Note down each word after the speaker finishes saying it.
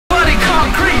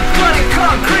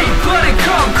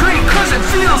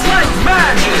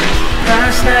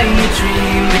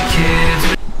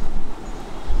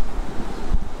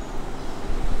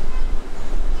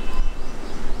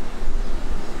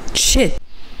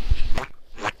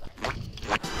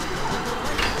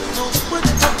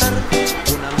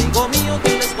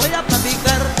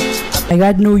I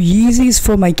got no Yeezys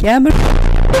for my camera.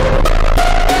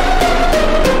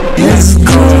 Let's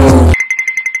go.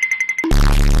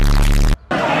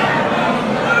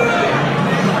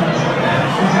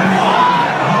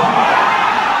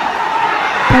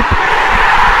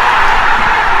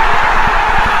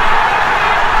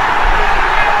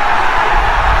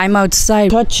 I'm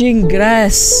outside touching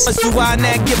grass. You why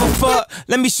not give a fuck?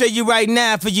 Let me show you right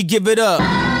now before you give it up.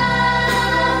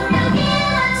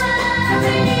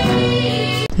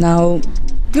 Now,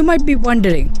 you might be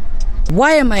wondering,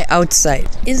 why am I outside?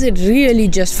 Is it really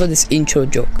just for this intro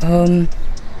joke?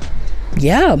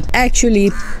 Yeah,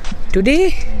 actually,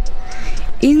 today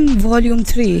in volume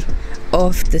 3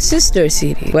 of the Sister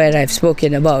series, where I've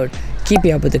spoken about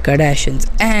Keeping Up with the Kardashians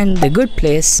and The Good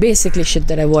Place, basically shit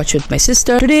that I watch with my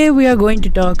sister. Today we are going to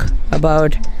talk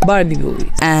about Barbie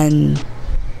movies, and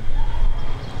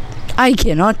I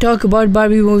cannot talk about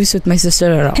Barbie movies with my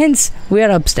sister around. Hence, we are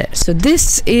upstairs. So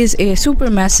this is a super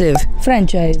massive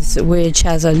franchise which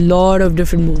has a lot of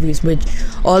different movies, which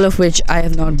all of which I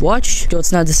have not watched.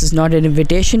 Jyotsna, this is not an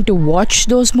invitation to watch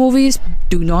those movies.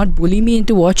 Do not bully me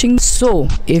into watching. So,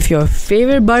 if your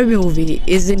favorite Barbie movie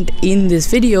isn't in this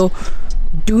video,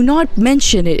 do not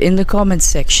mention it in the comments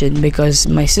section, because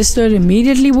my sister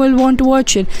immediately will want to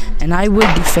watch it and I will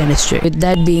defenestrate it. With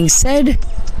that being said,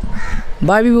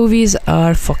 Barbie movies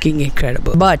are fucking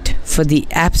incredible, but for the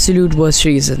absolute worst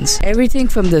reasons. Everything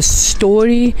from the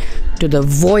story to the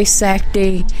voice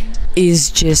acting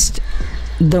is just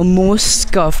the most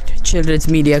scuffed children's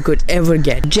media could ever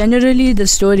get. Generally, the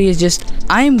story is just,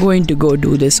 I'm going to go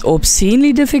do this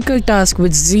obscenely difficult task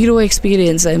with zero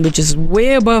experience and which is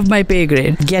way above my pay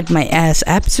grade, get my ass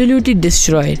absolutely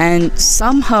destroyed, and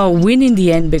somehow win in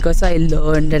the end because I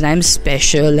learned and I'm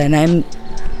special and I'm,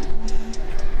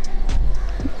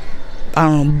 I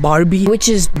don't know, Barbie, which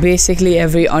is basically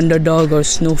every underdog or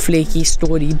snowflakey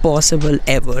story possible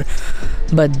ever.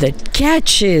 But the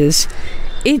catch is,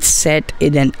 it's set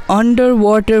in an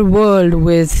underwater world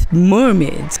with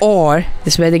mermaids. Or,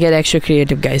 this is where they get extra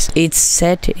creative, guys. It's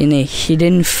set in a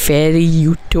hidden fairy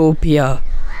utopia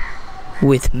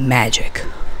with magic.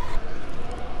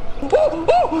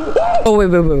 Oh, wait,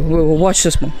 watch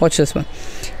this one.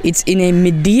 It's in a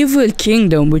medieval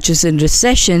kingdom which is in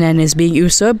recession and is being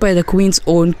usurped by the queen's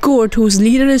own court, whose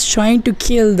leader is trying to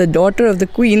kill the daughter of the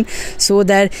queen so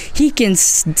that he can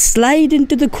slide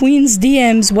into the queen's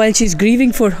DMs while she's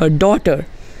grieving for her daughter.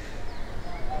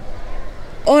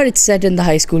 Or it's set in the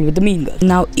high school with the mean girl.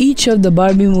 Now, each of the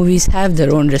Barbie movies have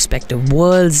their own respective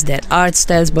worlds, their art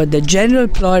styles, but the general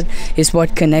plot is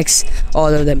what connects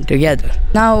all of them together.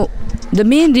 Now, the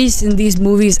main reason these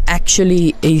movies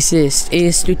actually exist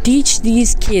is to teach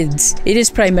these kids, it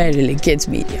is primarily kids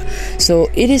media, so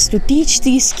it is to teach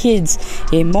these kids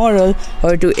a moral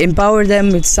or to empower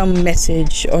them with some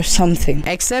message or something.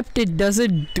 Except it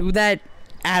doesn't do that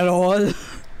at all.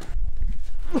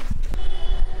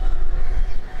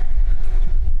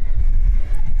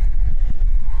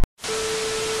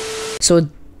 So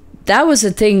that was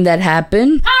a thing that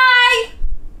happened. Hi!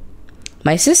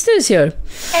 My sister's here.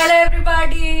 Hello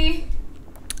everybody!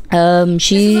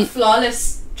 This is a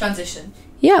flawless transition.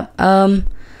 Yeah,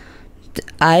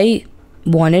 I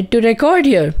wanted to record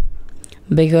here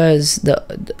because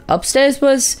the upstairs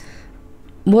was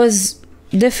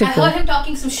difficult. I heard him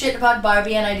talking some shit about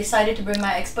Barbie and I decided to bring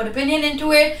my expert opinion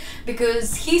into it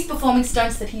because he's performing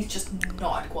stunts that he's just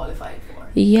not qualified for.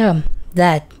 Yeah,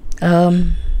 that.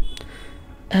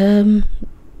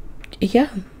 Yeah.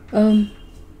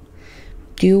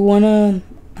 Do you wanna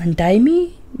untie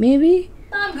me, maybe?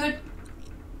 I'm good.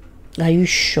 Are you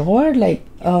sure? Like,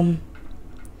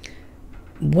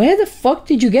 where the fuck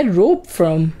did you get rope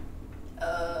from?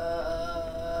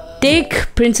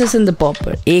 Take Princess and the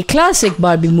Pauper, a classic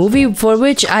Barbie movie for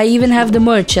which I even have the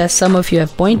merch, as some of you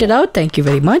have pointed out. Thank you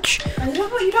very much. Are you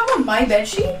talking about my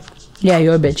bedsheet? Yeah,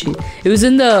 your bedsheet. It was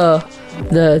in the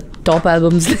top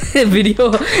albums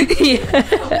video. Yeah.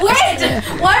 Wait!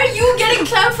 Why are you getting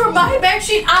clout for my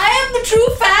bedsheet? I am the true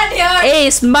fan here! Hey,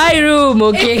 it's my room,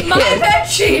 okay? It's my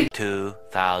bedsheet!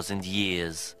 2,000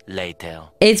 years later.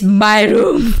 It's my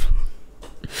room.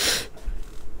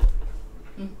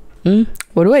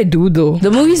 What do I do though?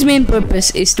 The movie's main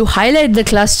purpose is to highlight the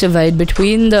class divide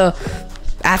between the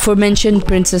aforementioned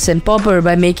Princess and Pauper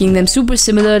by making them super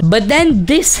similar, but then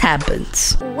this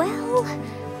happens.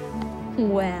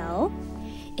 Well,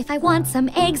 if I want some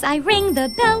eggs, I ring the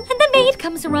bell, and the maid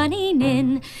comes running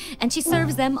in. And she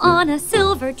serves them on a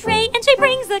silver tray, and she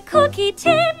brings a cookie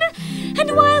tin.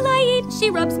 And while I eat, she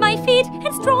rubs my feet,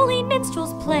 and strolling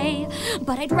minstrels play.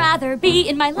 But I'd rather be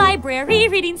in my library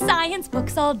reading science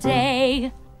books all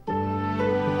day.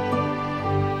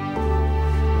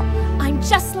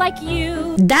 like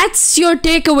you. That's your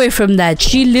takeaway from that.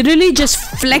 She literally just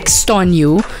flexed on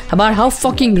you about how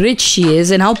fucking rich she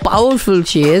is and how powerful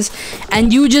she is,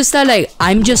 and you just are like,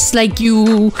 I'm just like you.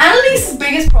 Annalise's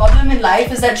biggest problem in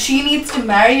life is that she needs to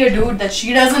marry a dude that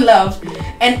she doesn't love,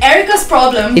 and Erica's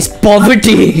problem It's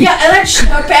poverty. yeah, and like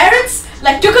her parents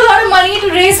like took a lot of money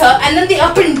to raise her, and then they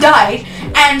up and died,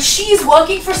 and she's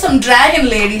working for some dragon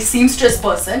lady seamstress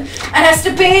person and has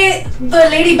to pay the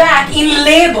lady back in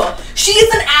labor. She's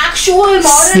an actual modern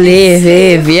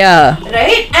Slave, yeah.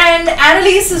 right? And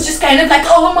Annalise is just kind of like,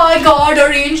 oh my god,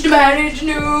 arranged marriage,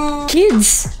 no.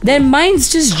 Kids, their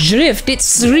minds just drift.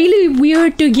 It's really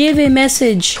weird to give a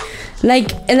message,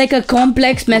 like a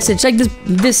complex message, like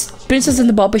this Princess and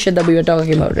the Pauper shit that we were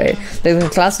talking about, right? Like the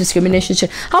class discrimination shit.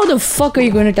 How the fuck are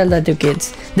you going to tell that to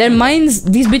kids? Their minds,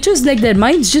 these bitches, like their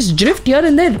minds just drift here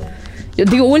and there.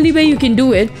 The only way you can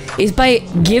do it is by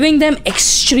giving them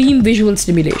extreme visual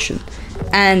stimulation,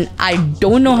 and I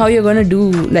don't know how you're gonna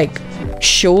do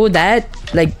show that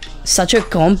such a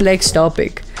complex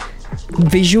topic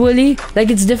visually.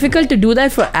 It's difficult to do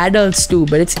that for adults too,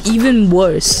 but it's even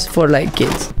worse for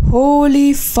kids.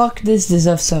 Holy fuck, this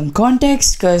deserves some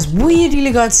context, because we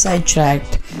really got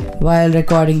sidetracked while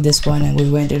recording this one and we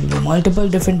went into multiple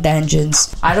different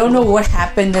tangents. I don't know what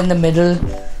happened in the middle,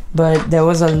 but there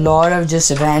was a lot of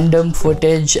just random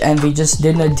footage and we just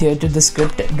didn't adhere to the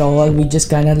script at all. We just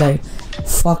kind of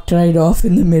fucked right off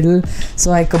in the middle.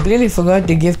 So I completely forgot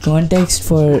to give context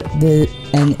for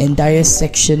an entire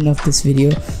section of this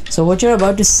video. So what you're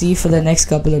about to see for the next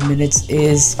couple of minutes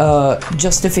is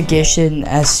justification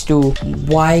as to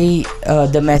why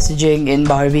the messaging in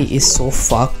Barbie is so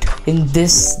fucked. In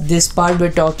this part,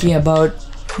 we're talking about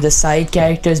the side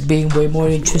characters being way more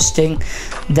interesting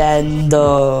than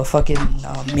the fucking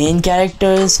main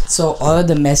characters, so all of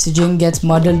the messaging gets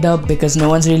muddled up because no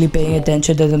one's really paying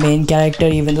attention to the main character,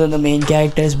 even though the main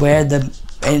character is where the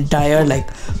entire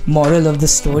moral of the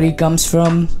story comes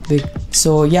from.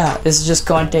 So yeah, this is just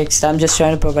context. I'm just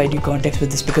trying to provide you context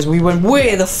with this because we went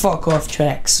way the fuck off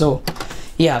track. So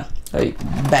yeah,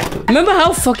 back to it. Remember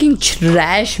how fucking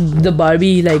trash the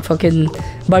Barbie fucking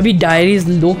Barbie Diaries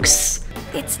looks?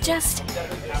 It's just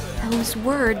those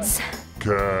words.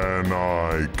 Can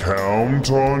I count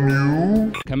on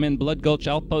you? Come in, Blood Gulch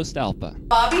Outpost Alpha.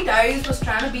 Barbie Diaries was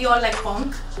trying to be all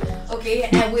punk, okay,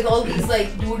 and with all these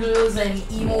doodles and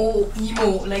emo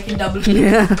in double click.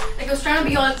 Yeah. It was trying to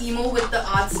be all emo with the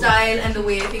art style and the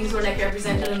way things were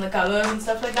represented in the colors and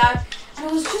stuff like that. And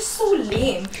it was just so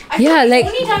lame. I think the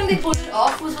only time they pulled it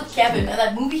off was with Kevin and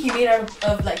that movie he made out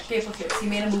of paper clips. He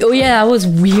made a movie. Oh yeah, that was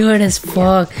weird as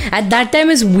fuck. At that time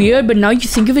it's weird, but now you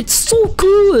think of it, so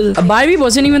cool. Barbie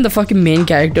wasn't even the fucking main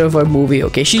character of our movie,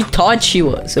 okay? She thought she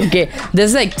was, okay?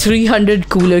 There's 300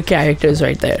 cooler characters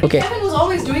right there, okay? Kevin was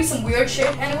always doing some weird shit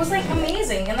and it was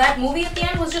amazing. And that movie at the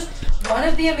end was just one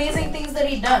of the amazing things that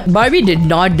he'd done. Barbie did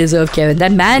not deserve Kevin.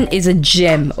 That man is a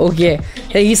gem, okay?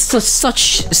 He's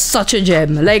such a gem.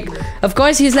 Of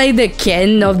course he's the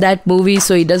Ken of that movie,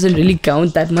 so he doesn't really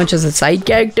count that much as a side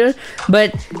character,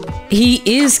 but he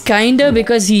is kinda,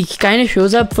 because he kinda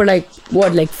shows up for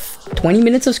 20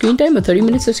 minutes of screen time or 30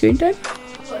 minutes of screen time?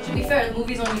 But to be fair, the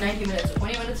movie's only 90 minutes, so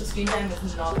 20 minutes of screen time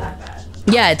is not that bad.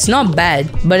 Yeah, it's not bad,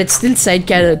 but it's still side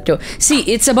character. See,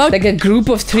 it's about a group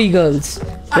of 3 girls,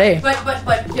 right?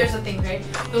 But here's the thing, right?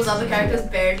 Those other characters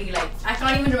barely I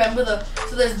can't even remember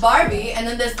so there's Barbie, and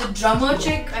then there's the drummer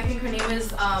chick. I think her name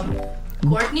is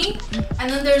Courtney, and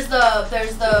then there's the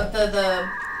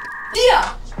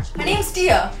Tia. Her name's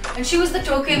Tia, and she was the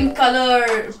token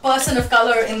person of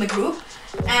color in the group.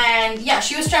 And yeah,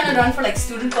 she was trying to run for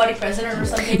student body president or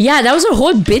something. Yeah, that was a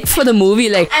whole bit for the movie.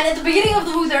 And at the beginning of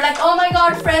the movie, they're oh my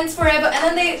god, friends forever. And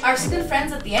then they are still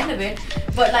friends at the end of it.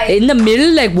 But in the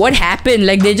middle, what happened?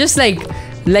 They just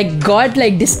got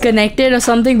disconnected or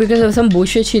something because of some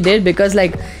bullshit she did. Because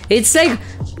it's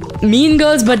Mean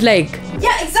Girls, but yeah,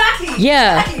 exactly.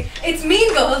 Yeah. Exactly. It's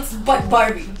Mean Girls, but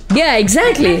Barbie. Yeah,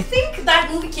 exactly. And I think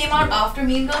that movie came out after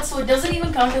Mean Girls, so it doesn't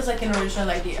even count as an original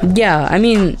idea. Yeah, I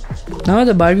mean, none of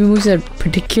the Barbie movies are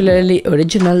particularly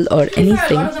original or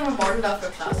anything. A lot of them are modeled after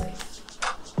classics.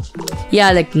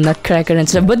 Yeah, Nutcracker and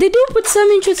stuff, but they do put some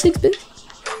interesting spin.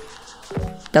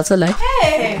 That's a lie.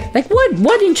 Hey!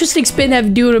 What interesting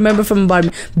spin do you remember from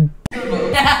Barbie?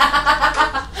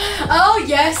 Oh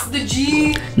yes, the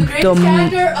greatest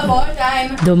character of all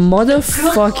time. The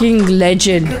motherfucking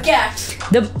legend. The cat.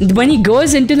 When he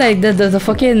goes into the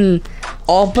fucking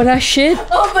opera shit.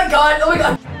 Oh my god, oh my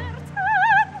god.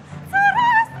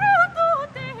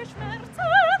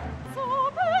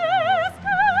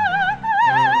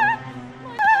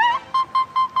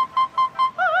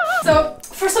 So,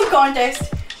 for some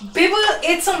context, Bibble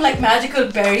ate some like magical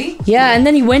berry. Yeah, and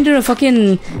then he went in a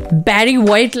fucking Barry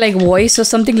White like voice or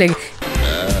something like.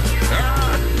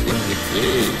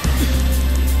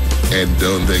 And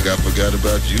don't think I forgot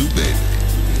about you, baby.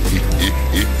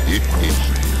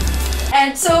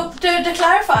 And so, to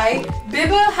clarify,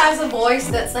 Bibble has a voice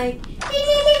that's like.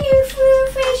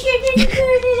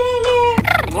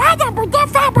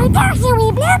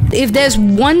 If there's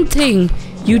one thing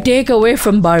you take away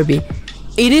from Barbie,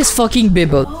 it is fucking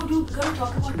Bibble. Oh, dude, we gotta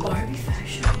talk about Barbie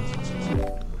fashion.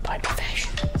 Barbie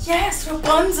fashion. Yes,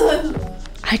 Rapunzel.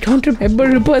 I don't remember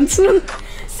Rapunzel.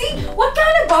 See, what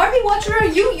kind of Barbie watcher are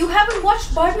you? You haven't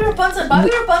watched Barbie Rapunzel.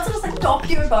 Barbie Rapunzel is like top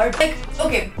tier Barbie. Like,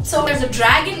 okay, so there's a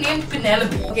dragon named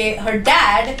Penelope. Okay, her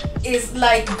dad is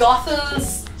like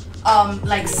Gothel's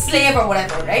like slave or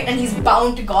whatever, right? And he's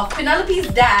bound to Goth. Penelope's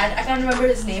dad, I can't remember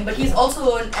his name, but he's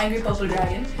also an angry purple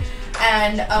dragon.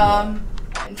 And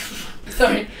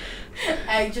sorry.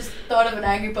 I just thought of an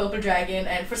angry purple dragon,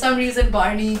 and for some reason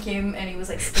Barney came and he was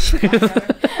like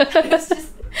it's just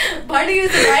Barney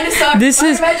is a dinosaur.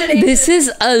 This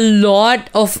is a lot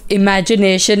of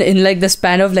imagination in like the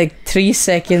span of like 3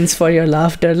 seconds for your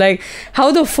laughter. Like,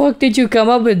 how the fuck did you come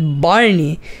up with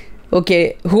Barney?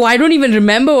 Okay, who I don't even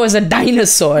remember was a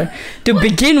dinosaur to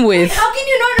begin with. How can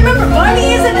you not remember?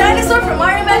 Barney is a dinosaur from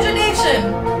our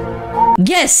imagination.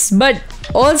 Yes, but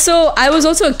also I was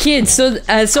also a kid, so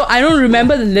I don't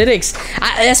remember the lyrics.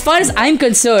 As far as I'm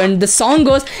concerned, the song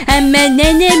goes. So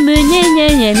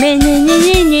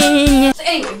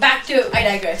anyway, back to I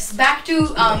digress. Back to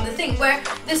the thing where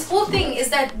this whole thing is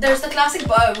that there's the classic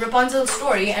Rapunzel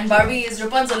story, and Barbie is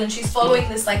Rapunzel, and she's following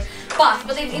this like path.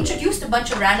 But they've introduced a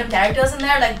bunch of random characters in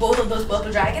there, like both of those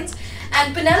purple dragons.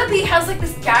 And Penelope has like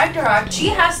this character arc. She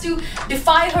has to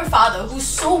defy her father, who's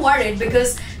so worried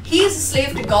because he's a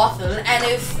slave to Gothel, and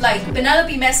if like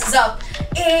Penelope messes up,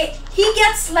 he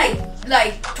gets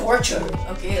like tortured,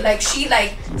 okay? Like she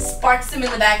like sparks him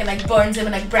in the back and like burns him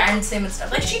and like brands him and stuff.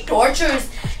 Like she tortures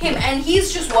him, and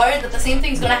he's just worried that the same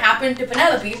thing's gonna happen to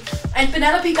Penelope, and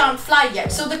Penelope can't fly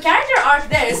yet. So the character arc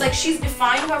there is like she's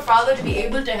defying her father to be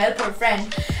able to help her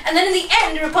friend, and then in the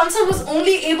end Rapunzel was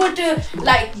only able to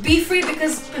like be free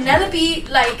because Penelope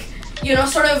like, you know,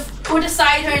 sort of put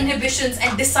aside her inhibitions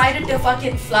and decided to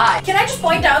fucking fly. Can I just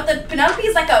point out that Penelope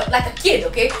is like a kid,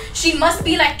 okay? She must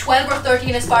be like 12 or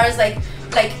 13 as far as like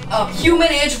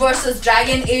human age versus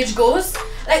dragon age goes.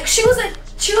 Like she was a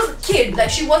kid,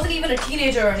 like she wasn't even a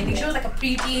teenager or anything. She was like a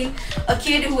preteen, a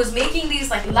kid who was making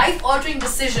these like life-altering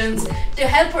decisions to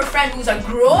help her friend who's a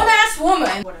grown-ass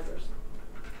woman. Whatever.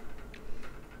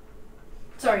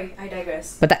 Sorry, I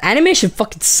digress. But the animation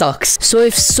fucking sucks. So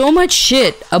if so much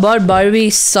shit about Barbie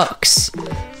sucks,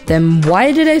 then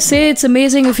why did I say it's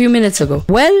amazing a few minutes ago?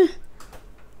 Well,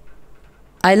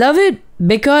 I love it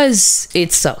because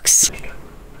it sucks.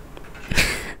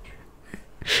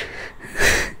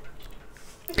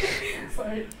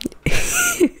 Sorry.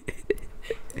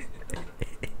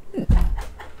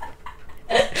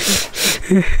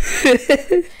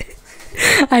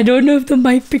 I don't know if the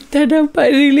mic picked that up. I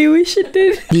really wish it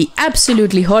did. The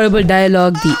absolutely horrible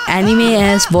dialogue, the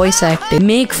anime-ass voice acting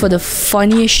make for the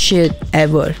funniest shit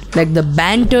ever. Like the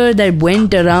banter that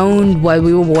went around while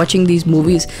we were watching these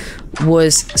movies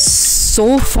was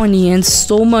so funny and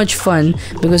so much fun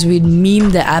because we'd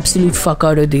meme the absolute fuck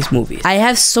out of these movies. I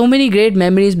have so many great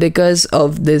memories because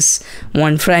of this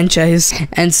one franchise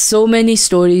and so many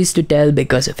stories to tell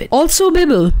because of it. Also,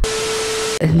 Bibble.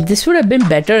 This would have been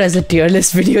better as a tier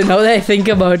list video now that I think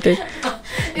about it.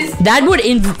 That would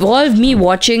involve me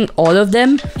watching all of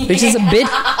them, which is a bit...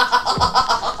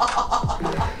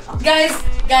 Guys,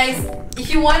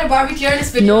 if you want a Barbie tier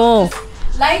list video, no.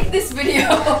 Like this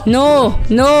video. No.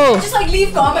 Just like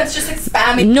leave comments, just like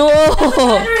spam it. No. It doesn't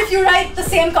matter if you write the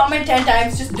same comment 10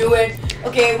 times, just do it.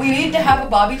 Okay, we need to have a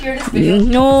Barbie tier list video.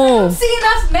 No. I don't see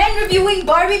enough men reviewing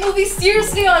Barbie movies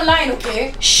seriously online,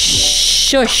 okay?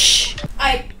 Shush.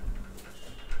 I'm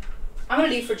gonna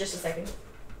leave for just a second.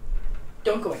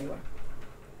 Don't go anywhere.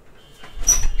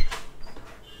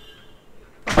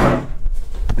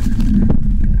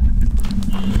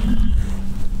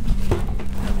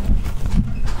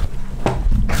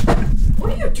 What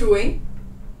are you doing?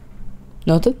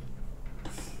 Nothing.